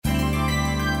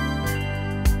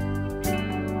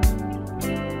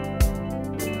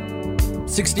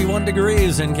61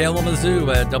 degrees in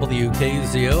Kalamazoo at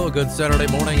WKZO. Good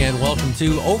Saturday morning and welcome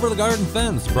to Over the Garden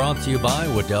Fence, brought to you by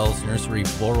Waddell's Nursery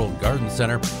Floral Garden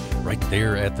Center, right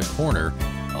there at the corner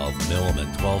of Millam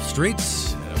and 12th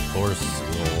Streets. And of course,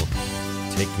 we'll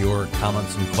take your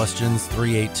comments and questions,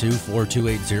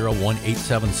 382-4280,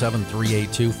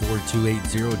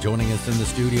 1-877-382-4280. Joining us in the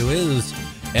studio is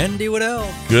Andy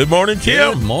Waddell. Good morning,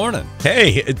 Tim. Good morning.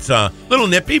 Hey, it's a little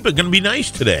nippy, but going to be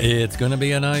nice today. It's going to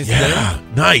be a nice day. Yeah,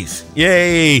 nice.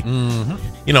 Yay. Mm-hmm.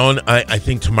 You know, and I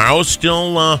think tomorrow's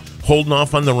still holding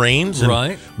off on the rains. And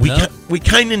right. We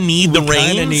kind of need the rains. We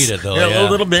kind of need it, though, yeah. A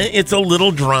little bit. It's a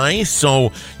little dry,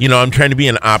 so, you know, I'm trying to be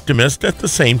an optimist at the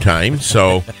same time.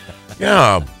 So,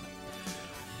 yeah.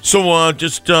 So,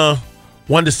 just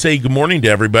wanted to say good morning to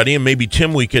everybody, and maybe,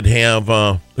 Tim, we could have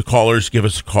the callers give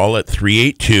us a call at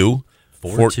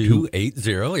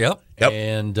 382-4280. Yep.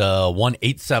 And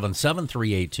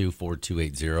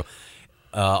 1-877-382-4280.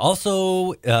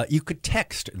 Also, you could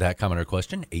text that comment or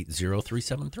question,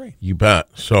 80373. You bet.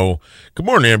 So, good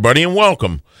morning, everybody, and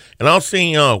welcome. And I'll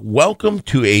say welcome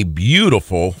to a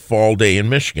beautiful fall day in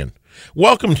Michigan.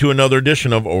 Welcome to another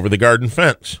edition of Over the Garden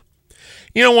Fence.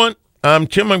 You know what?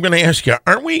 Tim, I'm going to ask you,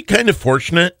 aren't we kind of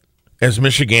fortunate as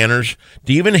Michiganders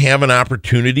to even have an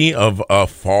opportunity of a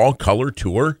fall color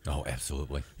tour? Oh,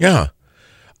 absolutely. Yeah.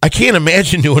 I can't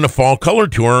imagine doing a fall color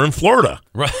tour in Florida.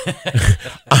 Right.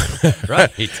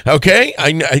 Right. Okay.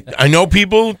 I know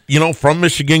people, you know, from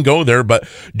Michigan go there, but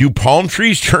do palm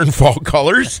trees turn fall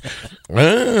colors? I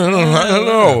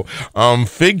don't know.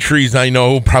 Fig trees, I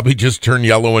know, probably just turn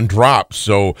yellow and drop.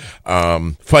 So,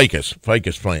 ficus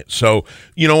plant. So,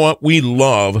 you know what? We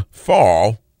love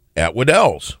fall at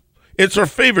Waddell's. It's our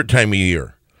favorite time of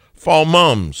year. Fall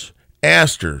mums,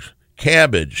 asters,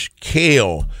 cabbage,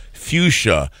 kale,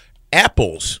 fuchsia,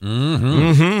 apples,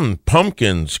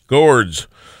 pumpkins, gourds,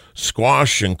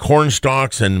 squash, and corn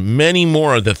stalks, and many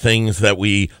more of the things that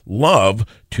we love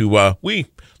to, we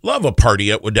love a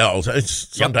party at Waddell's. It's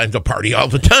sometimes a party all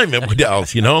the time at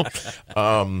Waddell's, you know.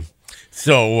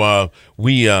 So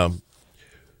we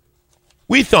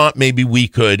thought maybe we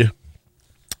could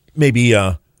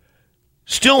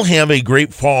still have a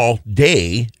great fall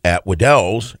day at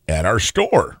Waddell's at our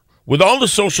store. With all the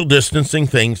social distancing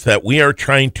things that we are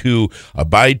trying to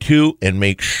abide to and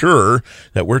make sure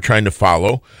that we're trying to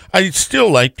follow, I'd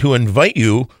still like to invite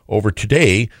you over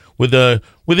today with a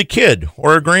kid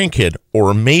or a grandkid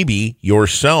or maybe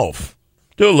yourself.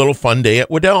 Do a little fun day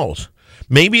at Waddell's.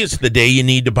 Maybe it's the day you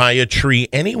need to buy a tree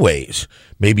anyways.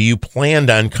 Maybe you planned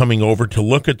on coming over to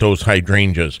look at those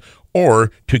hydrangeas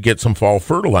or to get some fall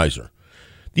fertilizer.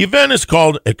 The event is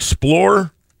called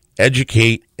Explore,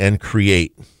 Educate, and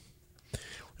Create.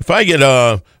 If I get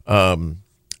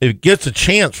it gets a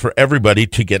chance for everybody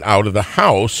to get out of the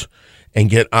house and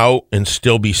get out and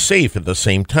still be safe at the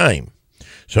same time.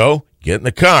 So get in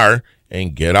the car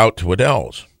and get out to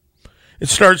Waddell's. It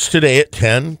starts today at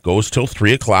 10, goes till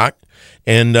 3 o'clock,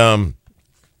 and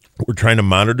we're trying to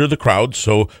monitor the crowd,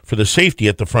 so for the safety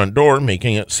at the front door,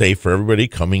 making it safe for everybody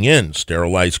coming in.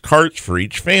 Sterilized carts for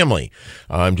each family.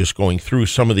 I'm just going through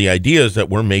some of the ideas that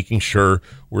we're making sure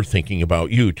we're thinking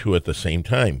about you, too, at the same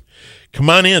time. Come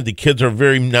on in. The kids are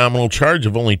very nominal charge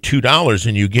of only $2,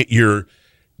 and you get your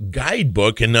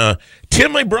guidebook. And,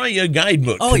 Tim, I brought you a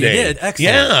guidebook today. Oh, you did?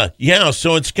 Excellent. Yeah.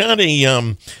 So it's got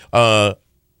a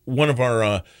one of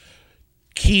our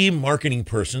key marketing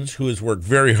persons who has worked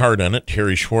very hard on it,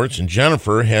 Terry Schwartz, and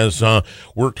Jennifer has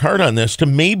worked hard on this to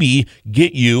maybe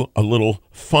get you a little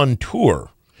fun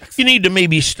tour. You need to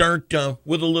maybe start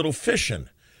with a little fishing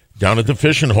down at the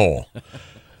fishing hole.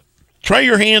 Try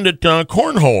your hand at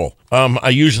cornhole. I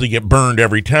usually get burned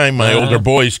every time. My older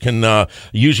boys can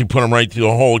usually put them right through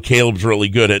the hole. Caleb's really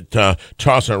good at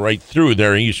tossing it right through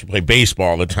there. He used to play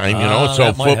baseball all the time, you know,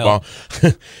 so football.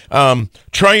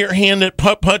 Try your hand at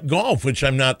putt-putt golf, which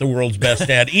I'm not the world's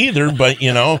best at either, but,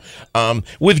 you know,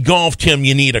 with golf, Tim,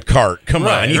 you need a cart. Come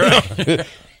on. You know?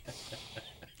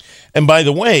 And by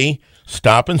the way,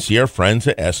 stop and see our friends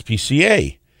at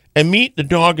SPCA and meet the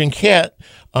dog and cat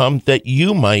that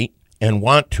you might and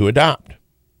want to adopt.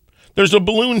 There's a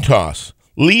balloon toss,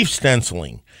 leaf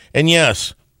stenciling, and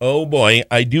yes, oh boy,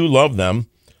 I do love them,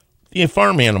 the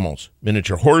farm animals,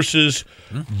 miniature horses,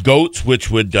 goats, which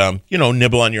would,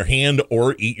 nibble on your hand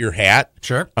or eat your hat.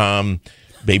 Sure.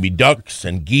 Baby ducks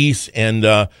and geese, and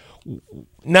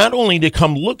not only to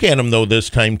come look at them, though,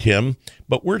 this time, Tim,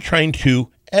 but we're trying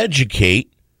to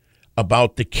educate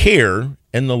about the care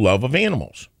and the love of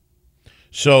animals.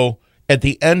 So at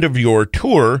the end of your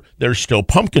tour, there's still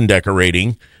pumpkin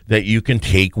decorating that you can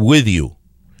take with you.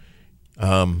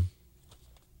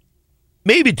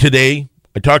 Maybe today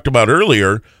I talked about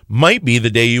earlier might be the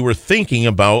day you were thinking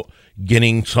about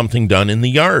getting something done in the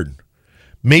yard.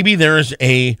 Maybe there's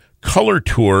a color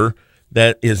tour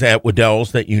that is at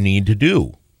Wedel's that you need to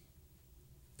do.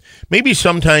 Maybe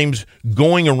sometimes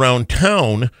going around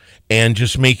town and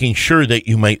just making sure that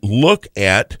you might look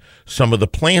at some of the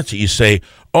plants that you say,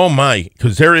 oh my,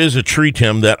 because there is a tree,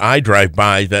 Tim, that I drive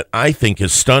by that I think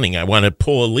is stunning. I want to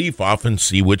pull a leaf off and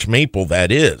see which maple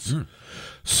that is.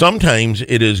 Sometimes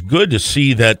it is good to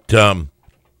see that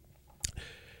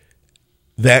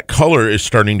that color is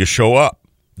starting to show up.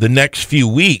 The next few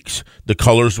weeks, the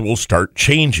colors will start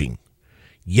changing.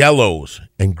 Yellows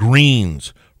and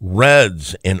greens,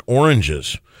 reds and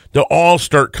oranges, they'll all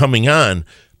start coming on,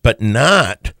 but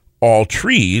not all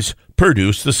trees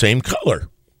produce the same color.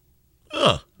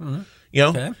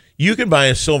 You could buy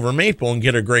a silver maple and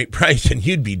get a great price, and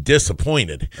you'd be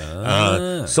disappointed.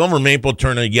 Silver maple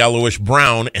turn a yellowish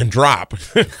brown and drop.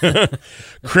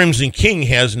 Crimson King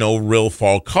has no real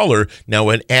fall color. Now,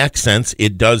 in accents,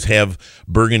 it does have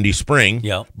burgundy spring,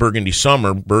 burgundy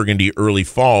summer, burgundy early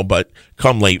fall, but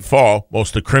come late fall,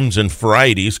 most of the crimson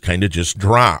varieties kind of just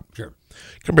drop. Sure.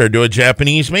 Compared to a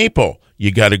Japanese maple,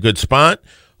 you got a good spot.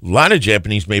 A lot of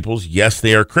Japanese maples, yes,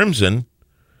 they are crimson,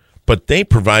 but they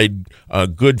provide a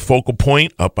good focal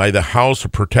point up by the house, a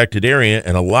protected area,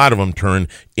 and a lot of them turn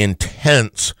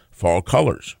intense fall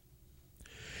colors.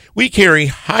 We carry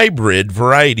hybrid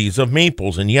varieties of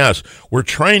maples, and yes, we're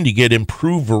trying to get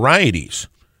improved varieties.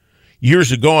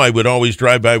 Years ago, I would always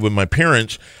drive by with my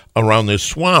parents around this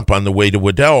swamp on the way to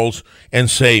Wedel's and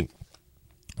say,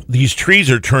 these trees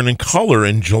are turning color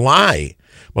in July.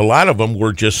 A lot of them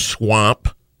were just swamp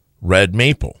red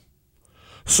maple.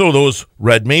 So those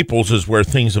red maples is where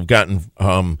things have gotten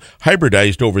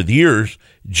hybridized over the years.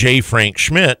 J. Frank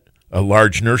Schmidt, a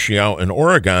large nursery out in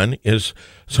Oregon, is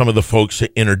some of the folks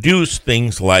that introduce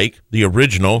things like the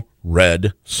original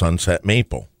red sunset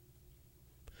maple.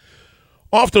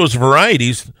 Off those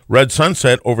varieties, red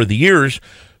sunset, over the years,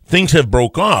 things have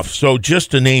broke off. So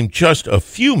just to name just a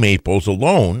few maples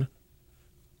alone,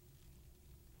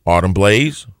 Autumn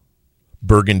Blaze,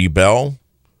 Burgundy Bell,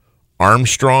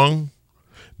 Armstrong,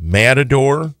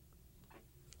 Matador,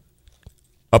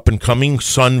 up and coming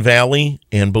Sun Valley,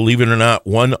 and believe it or not,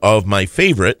 one of my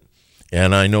favorite,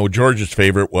 and I know George's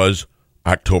favorite, was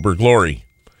October Glory.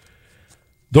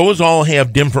 Those all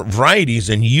have different varieties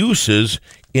and uses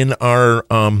in our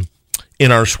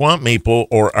swamp maple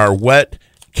or our wet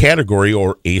category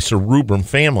or Acer rubrum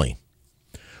family.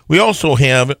 We also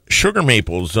have sugar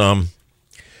maples.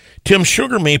 Tim,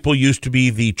 sugar maple used to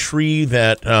be the tree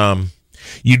that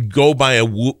you'd go by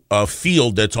a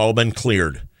field that's all been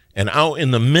cleared, and out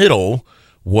in the middle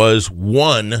was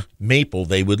one maple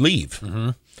they would leave. Mm-hmm.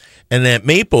 And that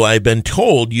maple, I've been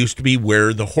told, used to be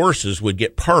where the horses would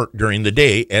get parked during the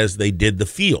day as they did the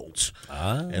fields.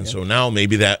 So now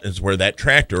maybe that is where that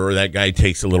tractor or that guy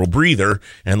takes a little breather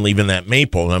and leaving that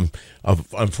maple.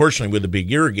 Unfortunately, with the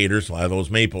big irrigators, a lot of those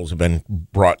maples have been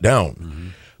brought down. Mm-hmm.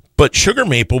 But sugar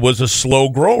maple was a slow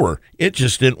grower. It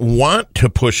just didn't want to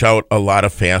push out a lot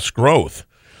of fast growth.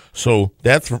 So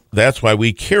that's why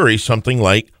we carry something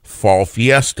like Fall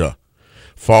Fiesta.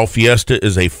 Fall Fiesta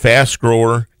is a fast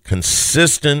grower,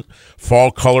 consistent fall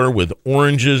color with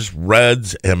oranges,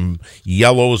 reds, and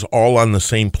yellows all on the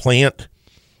same plant,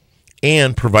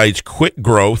 and provides quick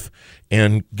growth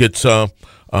and gets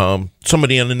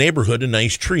somebody in the neighborhood a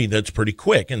nice tree that's pretty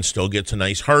quick and still gets a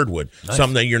nice hardwood,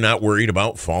 something that you're not worried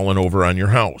about falling over on your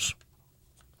house.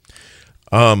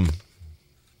 So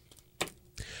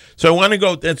I want to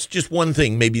go, that's just one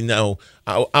thing, maybe now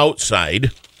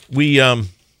outside. We're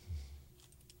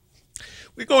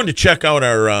going to check out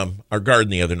our garden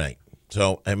the other night.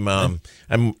 So I'm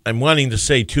wanting to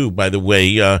say too, by the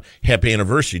way, happy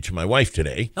anniversary to my wife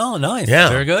today. Oh, nice. Yeah.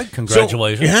 Very good.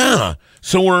 Congratulations.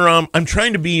 So we're I'm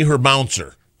trying to be her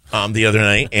bouncer the other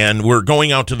night, and we're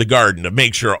going out to the garden to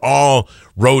make sure all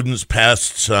rodents,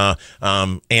 pests,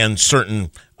 and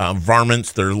certain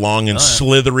varmints, they're long and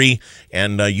slithery,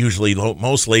 and usually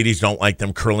most ladies don't like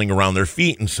them curling around their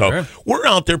feet. And so we're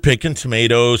out there picking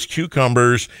tomatoes,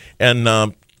 cucumbers, and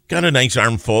got a nice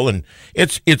armful, and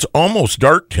it's almost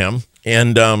dark, Tim,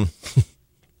 and I'm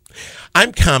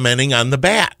commenting on the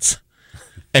bats,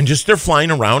 and just they're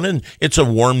flying around, and it's a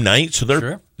warm night, so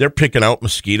they're picking out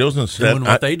mosquitoes and doing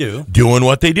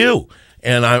what they do,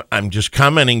 and I'm just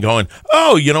commenting, going,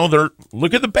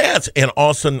 look at the bats, and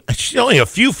all of a sudden, she's only a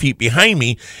few feet behind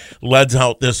me, lets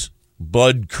out this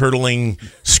blood curdling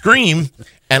scream,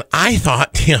 and I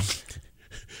thought, Tim,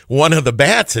 one of the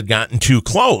bats had gotten too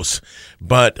close,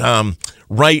 but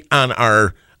right on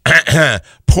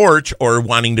porch or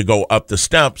wanting to go up the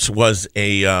steps was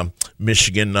a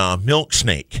Michigan milk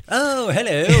snake. Oh,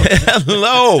 hello.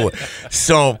 Hello.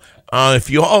 So if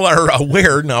you all are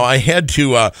aware, now I had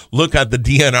to look at the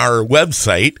DNR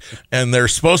website, and they're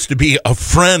supposed to be a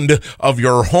friend of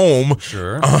your home.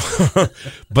 Sure.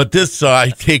 But this,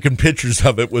 I've taken pictures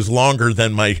of it, was longer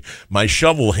than my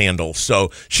shovel handle.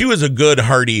 So she was a good,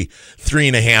 hearty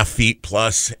 3.5 feet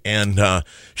plus, and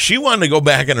she wanted to go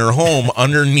back in her home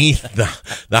underneath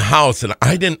the house, and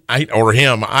I didn't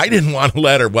want to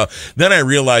let her. Well, then I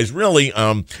realized really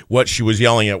what she was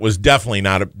yelling at was definitely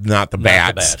not the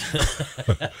bats.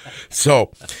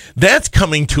 So that's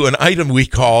coming to an item we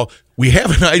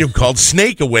have an item called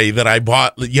Snake Away that I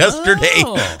bought yesterday.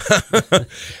 Oh.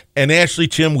 And actually,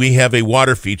 Tim, we have a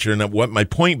water feature. And what my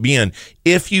point being,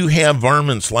 if you have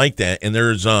varmints like that, and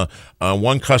there's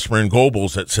one customer in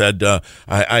Gobles that said,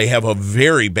 I have a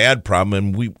very bad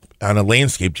problem, and on a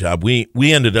landscape job, we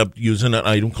ended up using an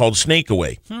item called Snake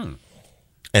Away.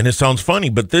 And it sounds funny,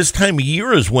 but this time of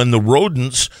year is when the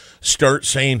rodents start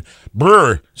saying,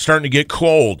 brr, starting to get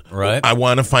cold. Right. I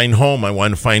want to find home. I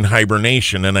want to find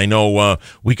hibernation. And I know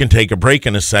we can take a break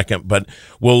in a second, but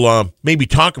we'll maybe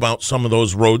talk about some of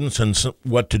those rodents and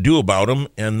what to do about them.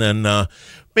 And then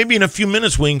maybe in a few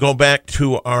minutes we can go back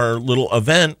to our little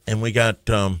event, and we got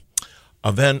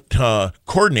event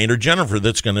coordinator Jennifer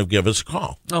that's going to give us a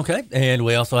call. Okay, and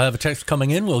we also have a text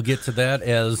coming in. We'll get to that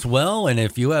as well. And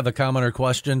if you have a comment or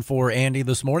question for Andy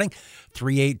this morning,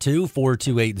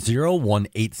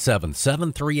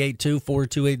 382-4280-1877,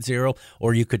 382-4280,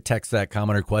 or you could text that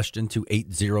comment or question to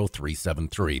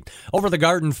 80373. Over the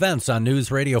Garden Fence on News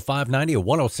Radio 590 at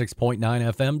 106.9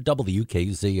 FM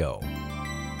WKZO.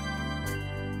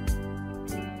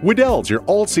 Wedel's, your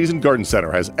all-season garden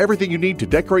center, has everything you need to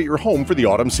decorate your home for the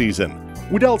autumn season.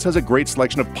 Wedel's has a great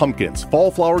selection of pumpkins,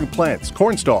 fall flowering plants,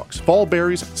 corn stalks, fall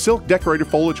berries, silk decorator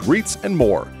foliage, wreaths, and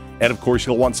more. And of course,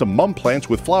 you'll want some mum plants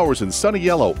with flowers in sunny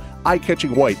yellow,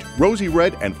 eye-catching white, rosy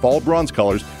red, and fall bronze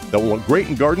colors that will look great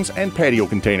in gardens and patio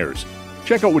containers.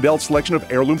 Check out Wedel's selection of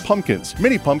heirloom pumpkins,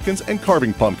 mini pumpkins, and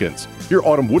carving pumpkins. Your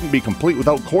autumn wouldn't be complete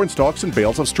without corn stalks and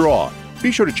bales of straw.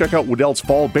 Be sure to check out Wedel's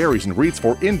fall berries and wreaths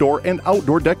for indoor and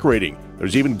outdoor decorating.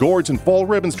 There's even gourds and fall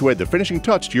ribbons to add the finishing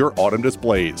touch to your autumn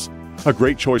displays. A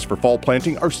great choice for fall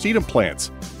planting are sedum plants.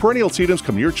 Perennial sedums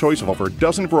come in your choice of over a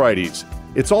dozen varieties.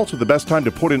 It's also the best time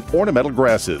to put in ornamental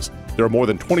grasses. There are more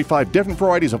than 25 different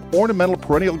varieties of ornamental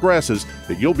perennial grasses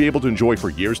that you'll be able to enjoy for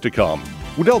years to come.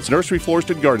 Wedel's Nursery Florist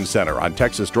and Garden Center on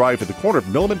Texas Drive at the corner of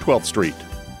Millam and 12th Street.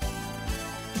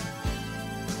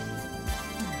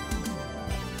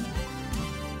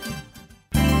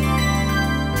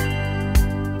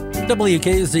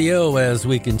 WKZO, as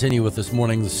we continue with this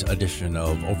morning's edition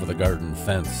of Over the Garden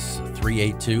Fence,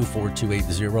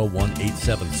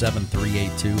 382-4280-1877,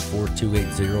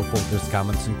 382-4280 for those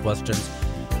comments and questions.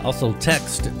 Also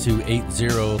text to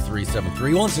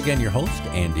 80373. Once again, your host,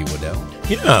 Andy Waddell.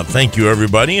 Yeah, thank you,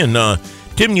 everybody. And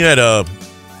Tim, you had a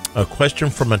question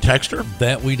from a texter?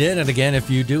 That we did. And again, if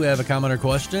you do have a comment or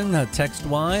question,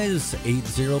 text-wise,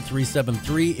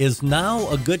 80373. Is now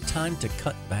a good time to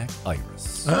cut back iris?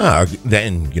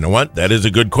 Then, you know what? That is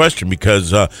a good question,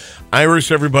 because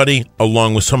iris, everybody,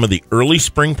 along with some of the early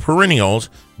spring perennials,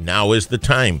 now is the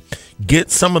time. Get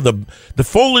some of the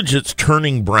foliage that's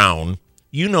turning brown.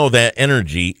 You know that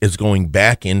energy is going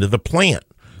back into the plant.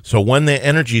 So when the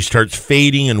energy starts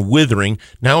fading and withering,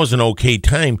 now is an okay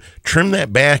time. Trim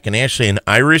that back, and actually an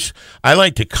iris, I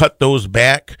like to cut those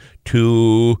back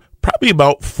to probably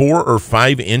about 4 or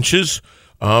 5 inches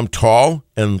tall,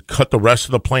 and cut the rest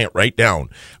of the plant right down.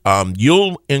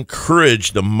 You'll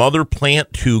encourage the mother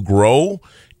plant to grow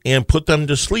and put them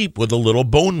to sleep with a little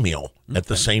bone meal at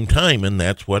the same time, and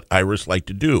that's what iris like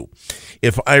to do.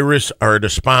 If iris are at a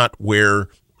spot where,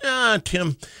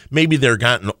 Tim, maybe they're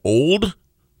gotten old,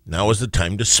 now is the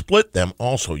time to split them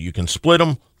also. You can split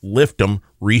them, lift them,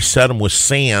 reset them with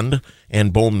sand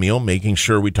and bone meal, making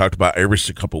sure we talked about iris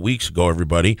a couple weeks ago,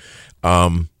 everybody.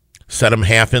 Set them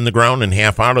half in the ground and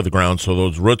half out of the ground, so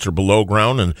those roots are below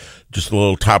ground and just a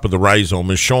little top of the rhizome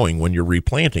is showing when you're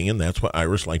replanting, and that's what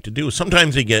iris like to do.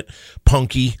 Sometimes they get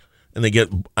punky and they get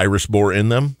iris borer in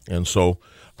them, and so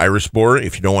iris borer,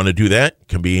 if you don't want to do that,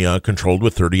 can be controlled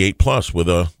with 38 plus with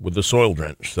a soil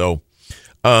drench. So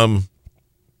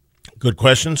good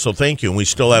question, so thank you. And we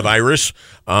still have iris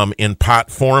in pot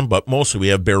form, but mostly we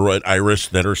have bare root iris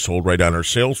that are sold right on our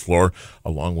sales floor,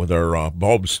 along with our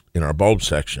bulbs in our bulb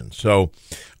section. So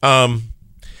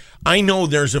I know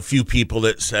there's a few people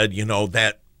that said, you know,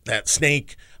 that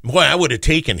snake, boy, I would have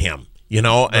taken him, you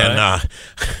know, right.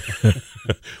 And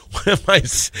My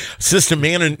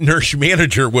assistant nurse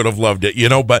manager would have loved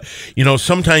it, but,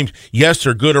 sometimes, yes,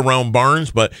 they're good around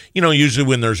barns, but, usually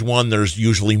when there's one, there's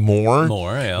usually more.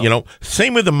 More, yeah.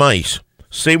 Same with the mice.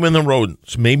 Same with the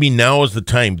rodents. Maybe now is the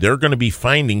time. They're going to be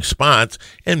finding spots,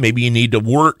 and maybe you need to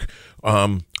work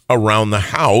around the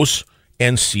house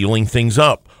and sealing things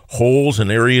up. Holes and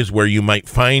areas where you might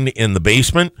find in the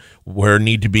basement where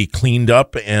need to be cleaned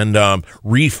up and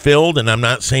refilled. And I'm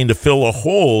not saying to fill a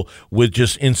hole with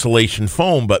just insulation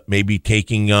foam, but maybe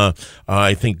taking,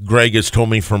 I think Greg has told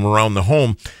me from around the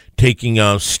home, taking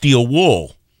steel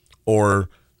wool or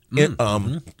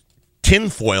tin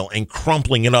foil and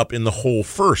crumpling it up in the hole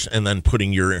first and then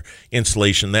putting your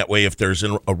insulation. That way, if there's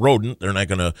a rodent, they're not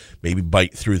going to maybe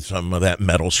bite through some of that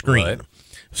metal screen. Right.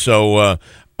 So,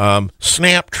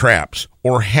 snap traps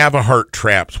or have-a-heart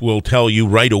traps will tell you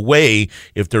right away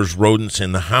if there's rodents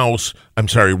in the house. I'm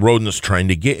sorry, rodents trying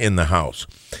to get in the house.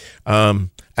 I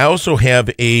also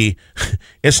have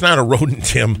it's not a rodent,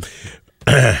 Tim,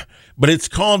 but it's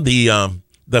called the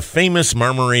famous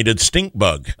marmorated stink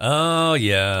bug. Oh,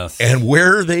 yes. And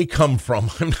where they come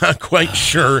from, I'm not quite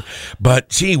sure, but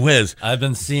gee whiz. I've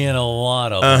been seeing a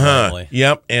lot of them lately.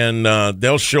 Yep, and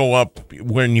they'll show up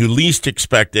when you least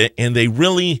expect it, and they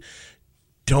really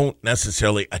don't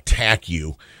necessarily attack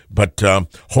you, but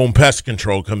home pest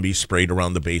control can be sprayed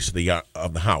around the base of the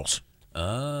house.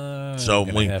 So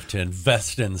we have to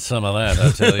invest in some of that,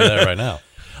 I'll tell you that right now.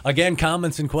 Again,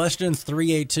 comments and questions,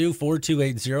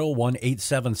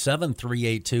 382-4280-1877,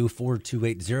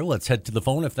 382-4280. Let's head to the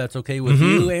phone if that's okay with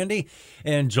you, Andy,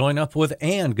 and join up with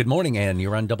Ann. Good morning, Ann.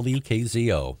 You're on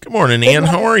WKZO. Good morning, Ann.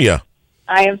 How are you?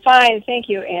 I am fine. Thank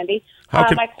you, Andy.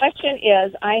 My question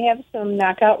is, I have some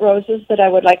knockout roses that I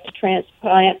would like to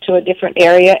transplant to a different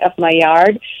area of my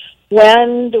yard.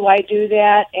 When do I do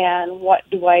that, and what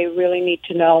do I really need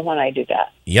to know when I do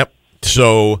that? Yep.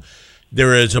 So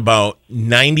there is about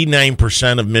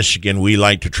 99% of Michigan we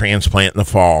like to transplant in the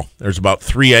fall. There's about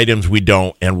 3 items we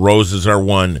don't, and roses are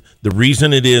one. The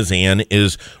reason it is, Ann,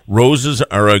 is roses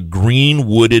are a green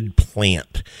wooded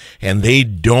plant, and they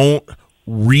don't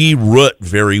re-root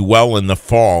very well in the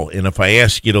fall. And if I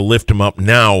ask you to lift them up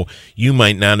now, you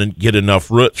might not get enough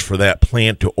roots for that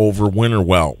plant to overwinter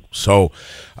well. So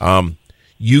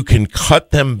you can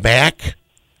cut them back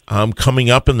coming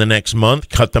up in the next month,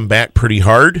 cut them back pretty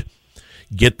hard.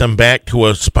 Get them back to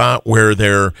a spot where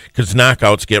because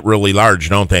knockouts get really large,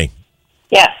 don't they?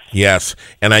 Yes. Yes.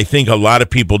 And I think a lot of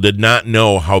people did not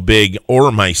know how big, or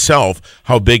myself,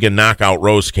 how big a knockout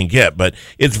rose can get. But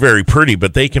it's very pretty,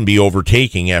 but they can be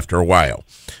overtaking after a while.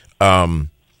 Cut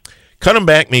them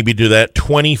back maybe to that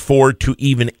 24 to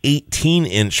even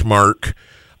 18-inch mark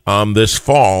this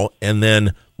fall, and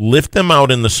then lift them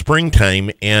out in the springtime.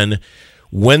 And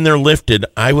when they're lifted,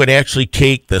 I would actually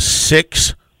take the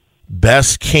 6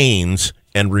 best canes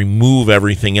and remove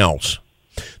everything else.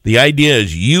 The idea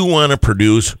is you want to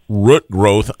produce root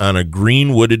growth on a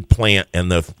green wooded plant,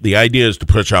 and the idea is to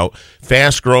push out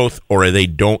fast growth or they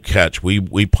don't catch.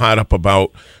 We pot up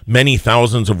about many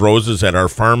thousands of roses at our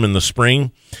farm in the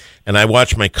spring, and I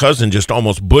watched my cousin just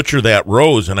almost butcher that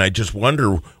rose, and I just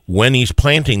wonder when he's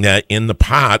planting that in the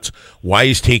pots, why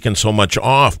he's taking so much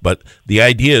off. But the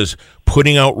idea is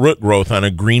putting out root growth on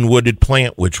a green wooded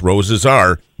plant, which roses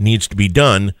are, needs to be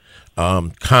done.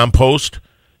 Compost,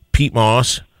 peat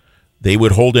moss, they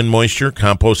would hold in moisture.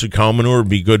 Composted cow manure would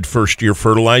be good first-year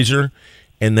fertilizer.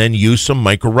 And then use some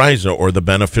mycorrhiza or the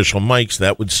beneficial mics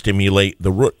that would stimulate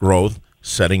the root growth,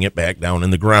 setting it back down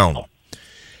in the ground.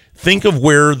 Think of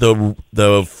where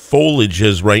the foliage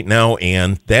is right now,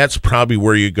 and that's probably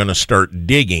where you're going to start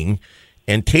digging.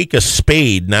 And take a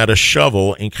spade, not a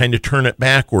shovel, and kind of turn it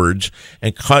backwards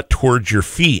and cut towards your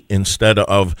feet instead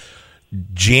of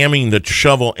jamming the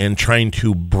shovel and trying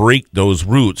to break those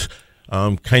roots.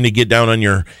 Kind of get down on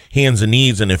your hands and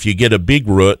knees, and if you get a big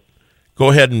root,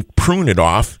 go ahead and prune it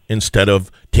off instead of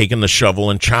taking the shovel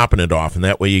and chopping it off. And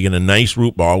that way you get a nice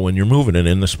root ball when you're moving it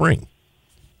in the spring.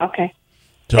 Okay.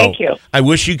 So thank you. I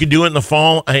wish you could do it in the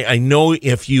fall. I know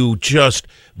if you just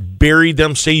buried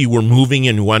them, say you were moving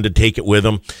and you wanted to take it with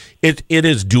them, it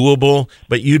is doable,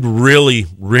 but you'd really,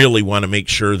 really want to make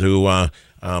sure to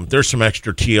there's some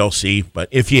extra TLC, but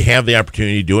if you have the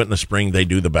opportunity to do it in the spring, they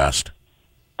do the best.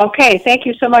 Okay. Thank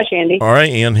you so much, Andy. All right,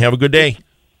 Ann. Have a good day.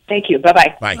 Thank you.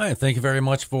 Bye-bye. Bye. All right, thank you very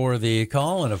much for the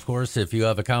call. And, of course, if you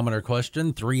have a comment or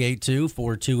question,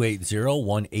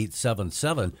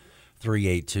 382-4280-1877.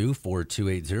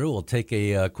 382-4280. We'll take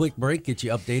a quick break, get you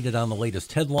updated on the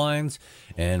latest headlines,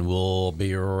 and we'll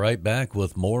be right back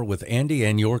with more with Andy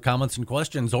and your comments and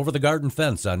questions over the garden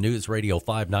fence on News Radio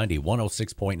 590,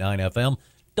 106.9 FM,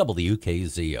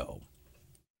 WKZO.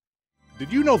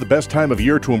 Did you know the best time of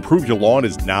year to improve your lawn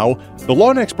is now? The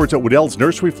lawn experts at Waddell's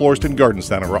Nursery Florist and Garden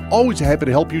Center are always happy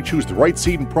to help you choose the right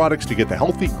seed and products to get the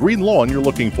healthy green lawn you're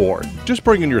looking for. Just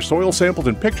bring in your soil samples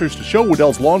and pictures to show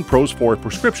Waddell's Lawn Pros for a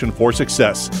prescription for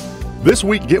success. This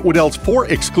week, get Waddell's 4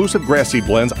 exclusive grass seed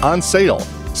blends on sale.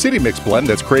 City Mix blend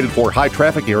that's created for high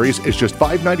traffic areas is just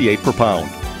 $5.98 per pound.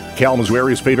 Kalamazoo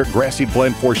area's favorite grass seed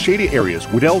blend for shady areas,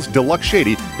 Waddell's Deluxe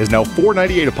Shady, is now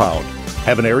 $4.98 a pound.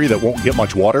 Have an area that won't get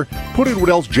much water? Put in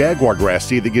Waddell's Jaguar grass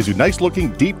seed that gives you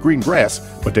nice-looking, deep green grass,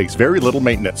 but takes very little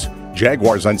maintenance.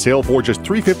 Jaguar's on sale for just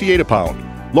 $3.58 a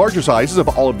pound. Larger sizes of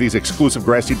all of these exclusive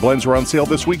grass seed blends are on sale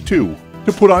this week, too.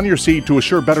 To put on your seed to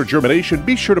assure better germination,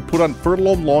 be sure to put on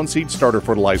Fertilome Lawn Seed Starter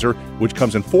Fertilizer, which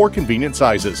comes in 4 convenient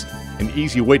sizes. An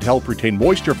easy way to help retain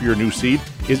moisture for your new seed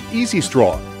is Easy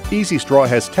Straw. Easy Straw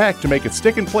has tack to make it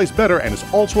stick in place better and is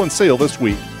also on sale this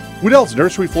week. Waddell's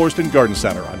Nursery Florist and Garden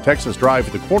Center on Texas Drive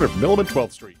at the corner of Milam and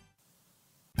 12th Street.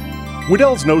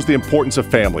 Waddell's knows the importance of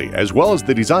family as well as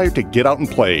the desire to get out and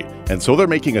play, and so they're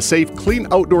making a safe, clean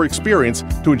outdoor experience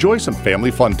to enjoy some family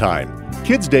fun time.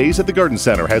 Kids Days at the Garden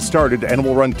Center has started and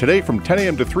will run today from 10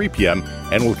 a.m. to 3 p.m.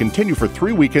 and will continue for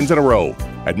 3 weekends in a row.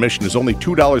 Admission is only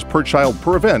 $2 per child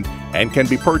per event and can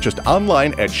be purchased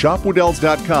online at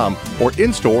shopwoodells.com or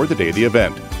in-store the day of the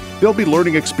event. There'll be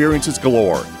learning experiences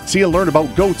galore. See and learn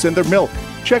about goats and their milk.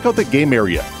 Check out the game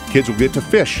area. Kids will get to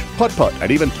fish, putt-putt, and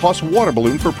even toss a water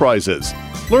balloon for prizes.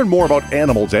 Learn more about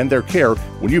animals and their care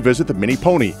when you visit the mini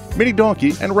pony, mini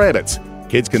donkey, and rabbits.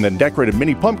 Kids can then decorate a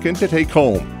mini pumpkin to take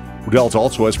home. Waddell's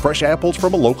also has fresh apples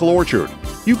from a local orchard.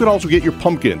 You can also get your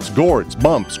pumpkins, gourds,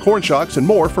 bumps, corn shocks, and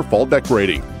more for fall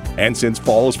decorating. And since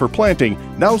fall is for planting,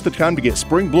 now's the time to get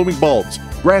spring blooming bulbs,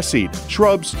 grass seed,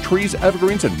 shrubs, trees,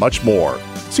 evergreens, and much more.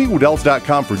 See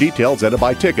Waddells.com for details and to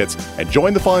buy tickets, and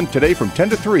join the fun today from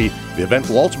 10 to 3. The event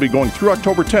will also be going through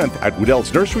October 10th at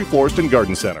Waddell's Nursery Florist and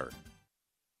Garden Center.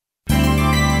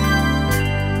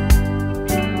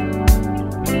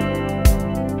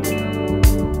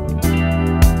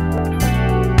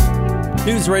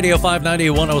 News Radio 590,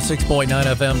 106.9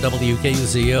 FM,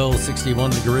 WKZO,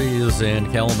 61 degrees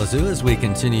in Kalamazoo as we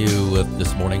continue with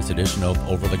this morning's edition of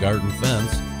Over the Garden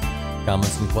Fence.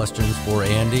 Comments and questions for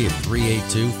Andy at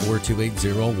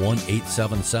 382-4280,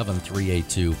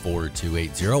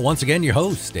 1-877-382-4280. Once again, your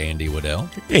host, Andy Waddell.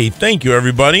 Hey, thank you,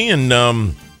 everybody. And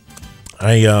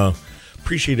I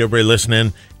appreciate everybody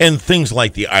listening. And things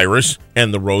like the iris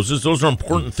and the roses, those are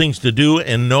important things to do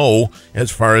and know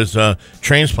as far as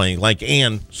transplanting. Like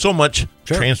Ann, so much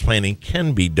transplanting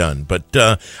can be done. But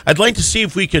I'd like to see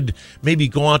if we could maybe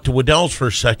go out to Waddell's for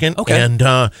a second and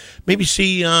maybe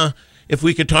see if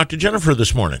we could talk to Jennifer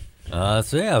this morning. I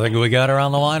think we got her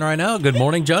on the line right now. Good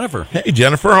morning, Jennifer. Hey,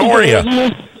 Jennifer, how are you?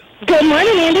 Good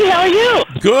morning, Andy. How are you?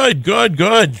 Good.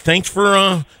 Thanks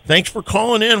for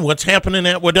calling in. What's happening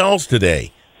at Waddell's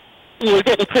today? We're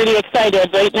getting pretty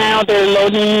excited. Right now, they're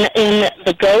loading in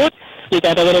the goats. We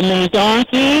got a little mini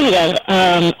donkey. We got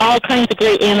all kinds of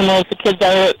great animals. The kids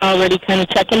are already kind of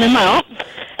checking them out.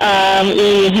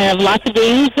 We have lots of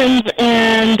games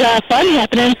and fun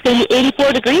happening. It's going to be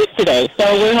 84 degrees today,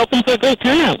 so we're hoping for a great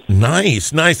turnout.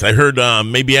 Nice. I heard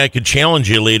maybe I could challenge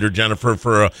you later, Jennifer,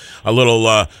 for a little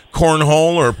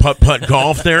cornhole or putt-putt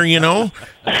golf there, you know?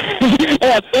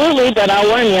 Absolutely, but I'll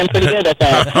warn you, I'm pretty good at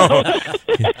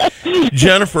that.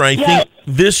 Jennifer, I think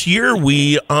this year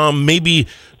we maybe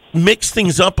mix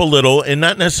things up a little, and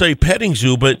not necessarily petting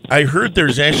zoo, but I heard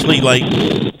there's actually like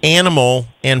animal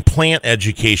and plant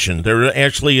education. There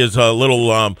actually is a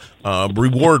little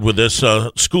reward with this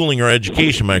schooling or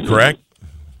education. Am I correct?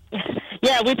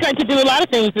 Yeah, we tried to do a lot of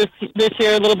things this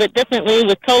year a little bit differently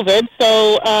with COVID.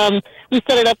 So we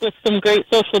set it up with some great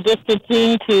social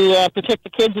distancing to protect the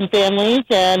kids and families.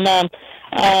 And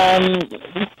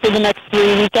for the next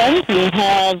 3 weekends, we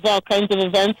have all kinds of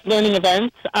events, learning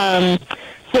events.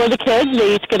 For the kids,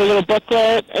 they each get a little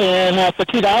booklet, and for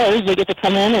 $2, they get to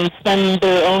come in and spend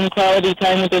their own quality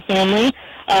time with their family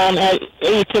at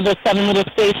each of the 7 little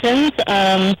stations,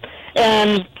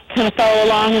 and kind of follow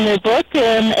along in their book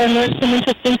and learn some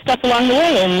interesting stuff along the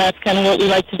way, and that's kind of what we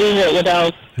like to do here at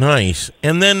Waddell's. Nice.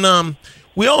 And then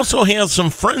we also have some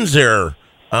friends there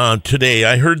today.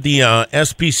 I heard the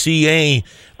SPCA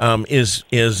is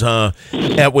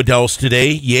at Waddell's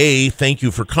today. Yay! Thank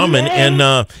you for coming. Yay.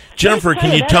 And Jennifer,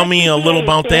 can you tell me a little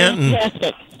about that and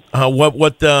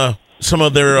what some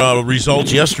of their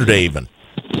results yesterday even?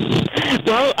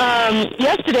 Well,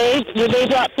 yesterday they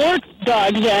brought 4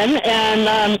 dogs in,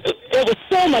 and it was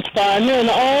so much fun. And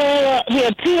we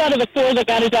had 2 out of the 4 that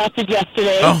got adopted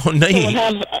yesterday. Oh, nice!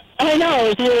 So I know, I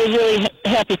was really, really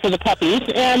happy for the puppies.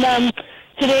 And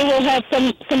today we'll have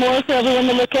some more for everyone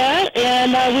to look at,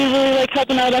 and we really like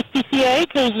helping out SPCA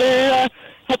because they're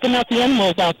helping out the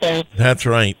animals out there. That's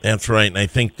right. And I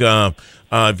think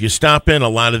if you stop in, a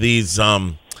lot of these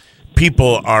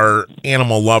people are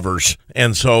animal lovers,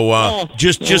 and so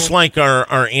just like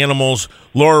our animals,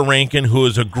 Laura Rankin, who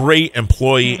is a great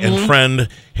employee and friend,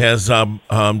 has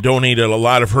donated a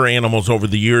lot of her animals over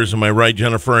the years. Am I right,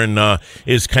 Jennifer? And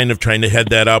is kind of trying to head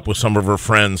that up with some of her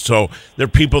friends. So they're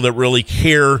people that really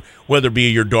care, whether it be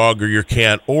your dog or your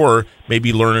cat, or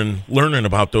maybe learning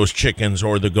about those chickens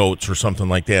or the goats or something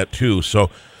like that too. So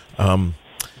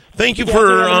thank you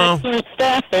for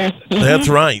staff there. That's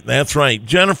right.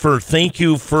 Jennifer, thank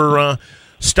you for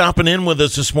stopping in with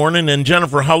us this morning. And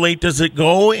Jennifer, how late does it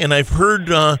go? And I've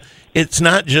heard it's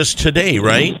not just today,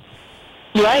 right?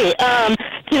 Right.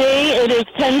 Today it is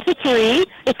 10 to 3.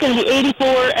 It's going to be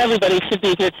 84. Everybody should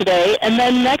be here today. And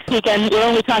then next weekend, we're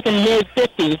only talking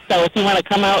mid-50s. So if you want to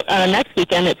come out next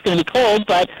weekend, it's going to be cold.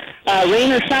 But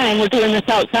rain or shine, we're doing this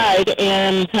outside,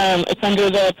 and it's under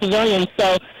the pavilion.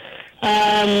 So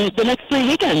the next 3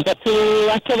 weekends up to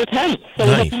October 10th. So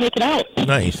we hope you make it out.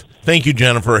 Nice. Thank you,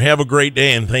 Jennifer. Have a great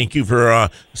day, and thank you for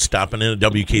stopping in at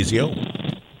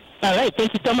WKZO. All right.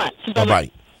 Thank you so much.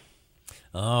 Bye-bye.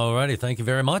 All righty. Thank you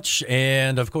very much.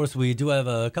 And, of course, we do have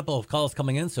a couple of calls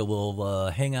coming in, so we'll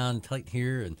hang on tight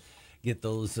here and get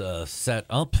those set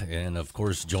up. And, of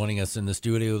course, joining us in the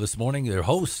studio this morning, their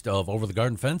host of Over the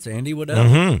Garden Fence, Andy Waddell.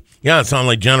 Mm-hmm. Yeah, it sounded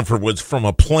like Jennifer was from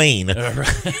a plane. I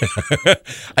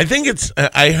think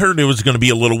I heard it was going to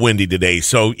be a little windy today.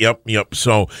 So, yep.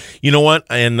 So, you know what?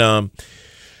 And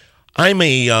I'm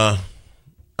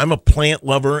a plant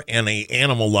lover and an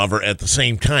animal lover at the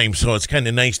same time, so it's kind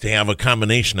of nice to have a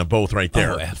combination of both right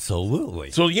there. Oh,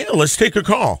 absolutely. So, yeah, let's take a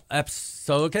call.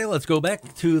 So, okay, let's go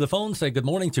back to the phone. Say good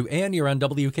morning to Ann. You're on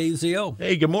WKZO.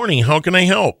 Hey, good morning. How can I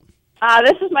help?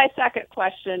 This is my second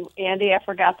question, Andy. I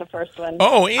forgot the first one.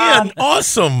 Oh, Ann,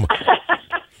 awesome.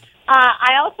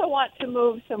 I also want to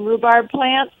move some rhubarb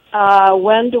plants.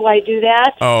 When do I do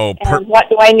that? And what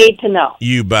do I need to know?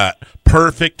 You bet.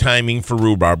 Perfect timing for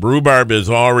rhubarb. Rhubarb is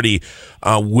already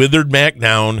withered back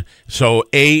down. So,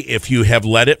 if you have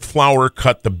let it flower,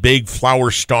 cut the big flower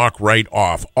stalk right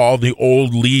off. All the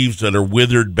old leaves that are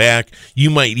withered back, you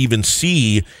might even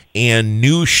see, and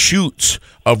new shoots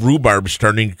of rhubarb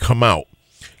starting to come out.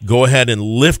 Go ahead and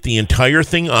lift the entire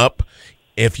thing up.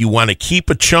 If you want to keep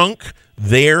a chunk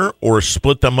there or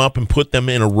split them up and put them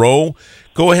in a row,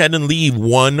 go ahead and leave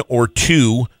 1 or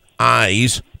 2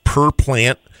 eyes per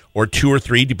plant, or 2 or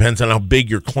 3, depends on how big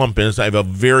your clump is. I have a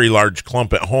very large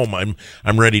clump at home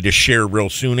I'm ready to share real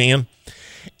soon, Ann.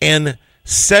 And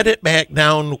set it back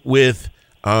down with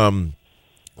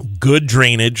good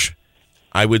drainage.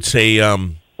 I would say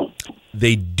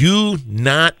they do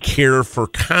not care for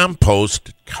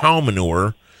compost, cow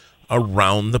manure,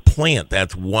 around the plant.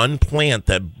 That's one plant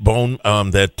that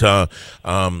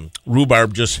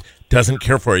rhubarb just doesn't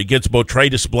care for. It gets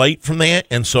botrytis blight from that,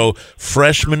 and so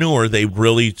fresh manure they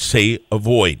really say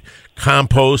avoid.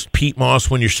 Compost, peat moss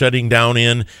when you're setting down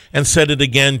in, and set it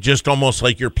again just almost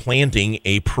like you're planting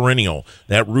a perennial.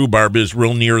 That rhubarb is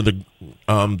real near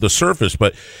the surface,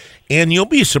 and you'll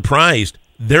be surprised.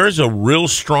 There's a real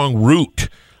strong root,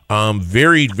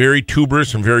 very, very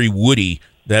tuberous and very woody,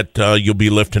 that you'll be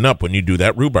lifting up when you do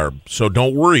that rhubarb. So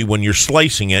don't worry, when you're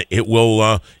slicing it, it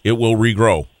will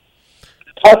regrow.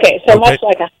 Okay, so much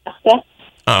like a hosta?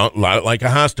 Like a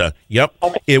hosta, yep.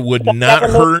 Okay. It would not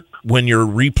hurt when you're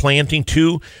replanting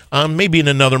too, maybe in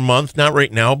another month, not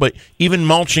right now, but even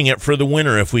mulching it for the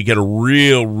winter. If we get a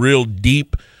real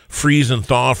deep freeze and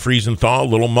thaw, a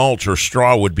little mulch or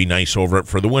straw would be nice over it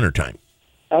for the wintertime.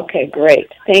 Okay, great.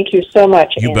 Thank you so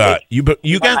much, You Andy. bet.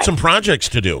 You got some projects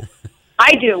to do.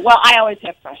 I do. Well, I always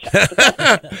have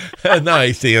projects.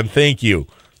 Nice, Ann. Thank you.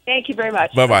 Thank you very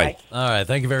much. Bye-bye. All right.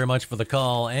 Thank you very much for the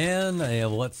call. And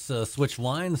let's switch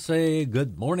lines. Say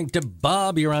good morning to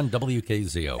Bob. You're on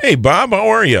WKZO. Hey, Bob. How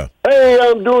are you? Hey,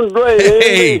 I'm doing great.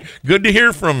 Hey, good to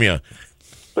hear from you.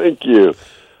 Thank you.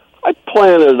 I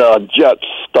planted a Jet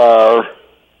Star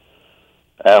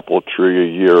apple tree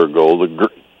a year ago. The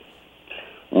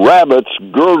rabbits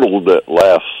girdled it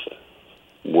last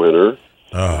winter.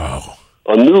 Oh.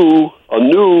 A new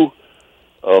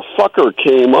sucker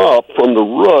came up from the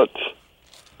root.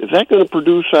 Is that going to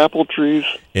produce apple trees?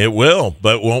 It will,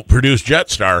 but won't produce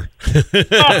Jetstar.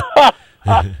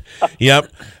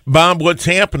 Yep, Bob. What's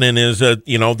happening is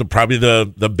probably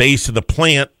the base of the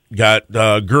plant got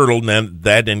girdled, and then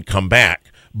that didn't come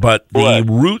back. But the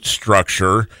root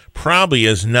structure probably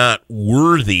is not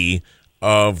worthy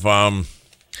of.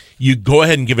 You go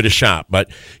ahead and give it a shot, but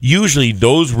usually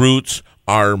those roots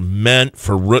are meant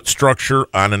for root structure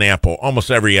on an apple. Almost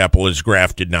every apple is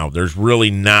grafted now. There's really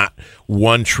not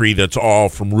one tree that's all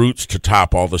from roots to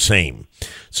top all the same.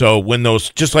 So when those,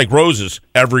 just like roses,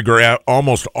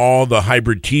 almost all the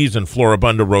hybrid teas and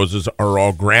Floribunda roses are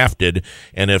all grafted,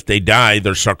 and if they die,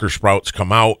 their sucker sprouts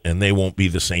come out, and they won't be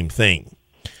the same thing.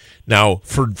 Now,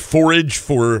 for forage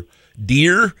for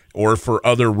deer or for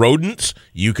other rodents,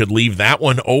 you could leave that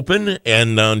one open,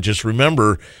 and just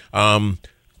remember,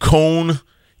 cone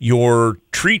your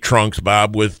tree trunks,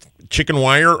 Bob, with chicken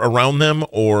wire around them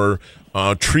or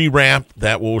tree wrap.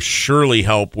 That will surely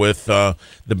help with the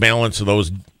balance of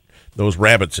those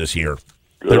rabbits this year.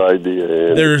 Good idea,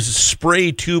 Andy. There's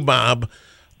spray too, Bob,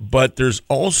 but there's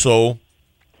also,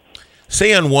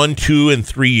 say on 1, 2, and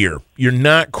 3 year, you're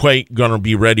not quite going to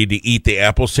be ready to eat the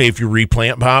apple. Say if you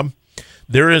replant, Bob,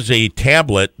 there is a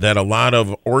tablet that a lot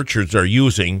of orchards are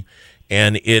using,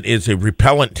 and it is a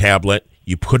repellent tablet.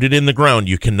 You put it in the ground.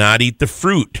 You cannot eat the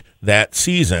fruit that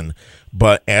season,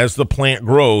 but as the plant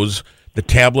grows, the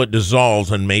tablet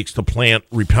dissolves and makes the plant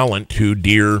repellent to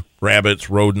deer, rabbits,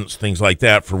 rodents, things like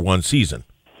that for one season.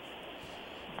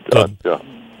 Gotcha.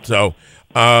 So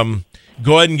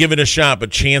go ahead and give it a shot,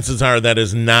 but chances are that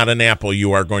is not an apple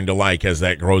you are going to like as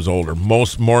that grows older. More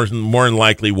than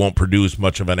likely won't produce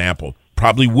much of an apple.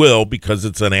 Probably will because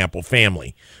it's an apple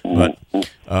family, but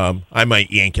I might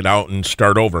yank it out and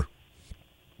start over.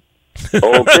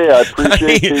 Okay, I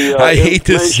appreciate the I hate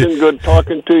information. Good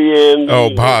talking to you, Andy.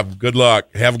 Oh, Bob, good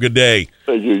luck. Have a good day.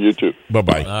 Thank you. You too.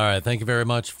 Bye-bye. All right. Thank you very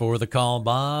much for the call,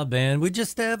 Bob. And we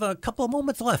just have a couple of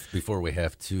moments left before we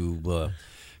have to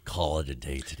call it a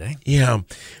day today. Yeah.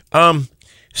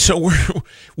 So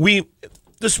we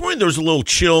this morning there was a little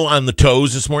chill on the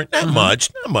toes this morning. Not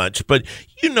much, but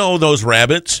you know those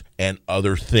rabbits and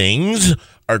other things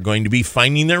are going to be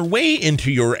finding their way into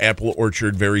your apple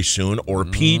orchard very soon, or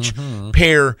peach,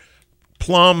 pear,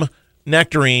 plum,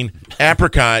 nectarine,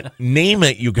 apricot, name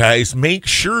it, you guys. Make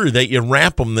sure that you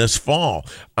wrap them this fall.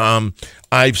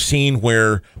 I've seen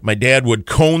where my dad would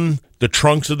cone the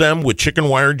trunks of them with chicken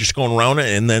wire just going around it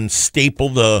and then staple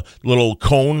the little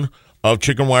cone of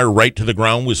chicken wire right to the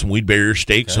ground with some weed barrier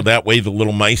stakes, so that way the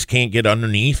little mice can't get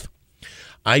underneath.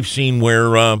 I've seen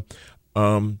where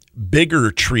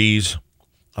bigger trees,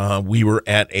 we were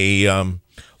at a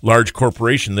large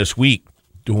corporation this week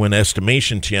doing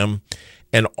estimation, Tim,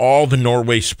 and all the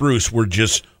Norway spruce were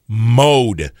just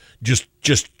mowed,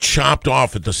 just chopped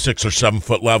off at the 6 or 7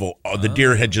 foot level. The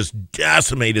deer had just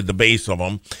decimated the base of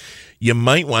them. You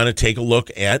might want to take a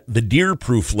look at the deer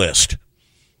proof list.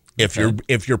 If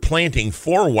you're planting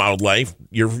for wildlife,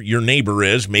 your neighbor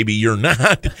is, maybe you're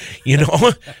not,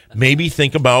 maybe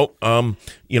think about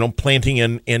planting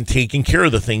and taking care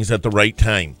of the things at the right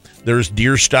time. There's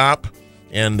Deer Stop,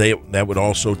 and that would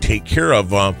also take care of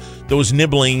those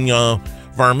nibbling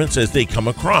varmints as they come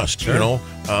across. Sure.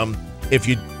 If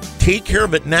you take care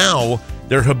of it now,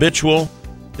 they're habitual.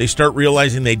 They start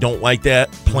realizing they don't like that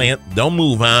plant, they'll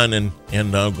move on and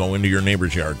go into your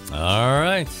neighbor's yard. All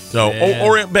right. So,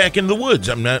 or back in the woods.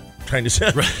 I'm not trying to say.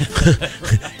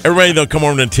 Everybody, they'll come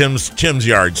over to Tim's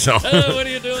yard. So, what are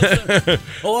you doing?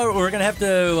 Well, we're going to have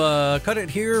to cut it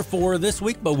here for this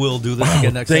week, but we'll do this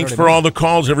again next Thanks Saturday for all the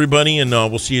calls, everybody, and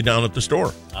we'll see you down at the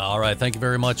store. All right. Thank you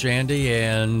very much, Andy,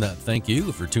 and thank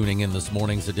you for tuning in this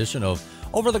morning's edition of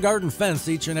Over the Garden Fence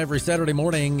each and every Saturday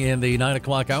morning in the 9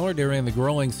 o'clock hour during the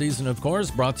growing season, of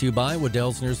course, brought to you by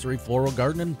Waddell's Nursery Floral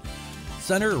Garden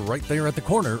Center right there at the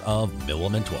corner of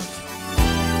Millam and 12th.